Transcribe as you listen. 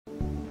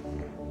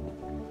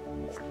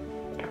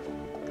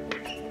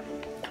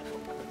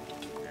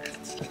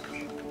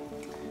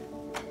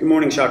Good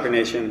morning, Shocker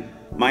Nation.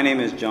 My name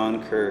is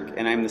John Kirk,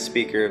 and I'm the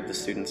Speaker of the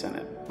Student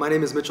Senate. My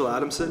name is Mitchell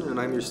Adamson, and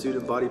I'm your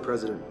Student Body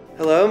President.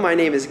 Hello, my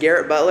name is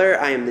Garrett Butler.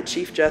 I am the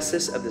Chief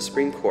Justice of the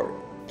Supreme Court.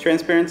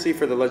 Transparency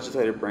for the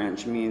legislative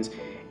branch means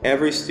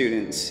every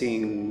student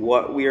seeing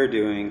what we are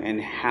doing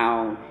and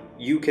how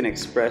you can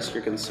express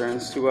your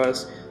concerns to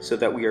us so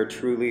that we are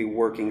truly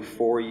working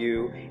for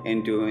you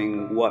and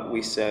doing what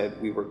we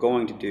said we were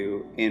going to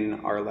do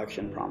in our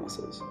election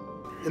promises.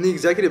 In the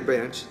executive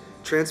branch,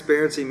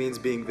 transparency means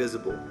being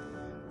visible.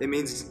 It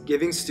means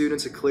giving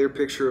students a clear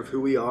picture of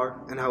who we are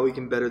and how we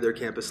can better their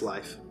campus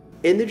life.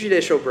 In the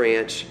judicial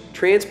branch,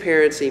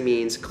 transparency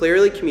means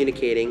clearly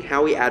communicating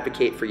how we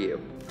advocate for you.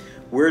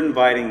 We're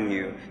inviting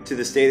you to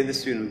the State of the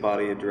Student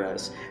Body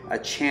Address, a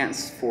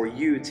chance for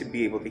you to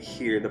be able to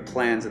hear the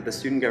plans that the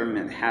student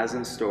government has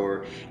in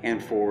store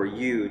and for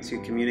you to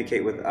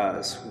communicate with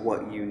us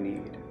what you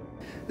need.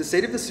 The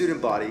State of the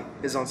Student Body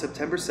is on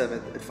September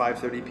 7th at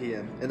 5:30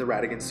 p.m. in the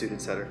Radigan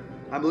Student Center.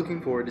 I'm looking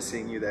forward to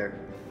seeing you there.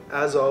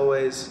 As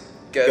always,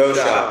 Go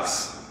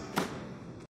Shocks!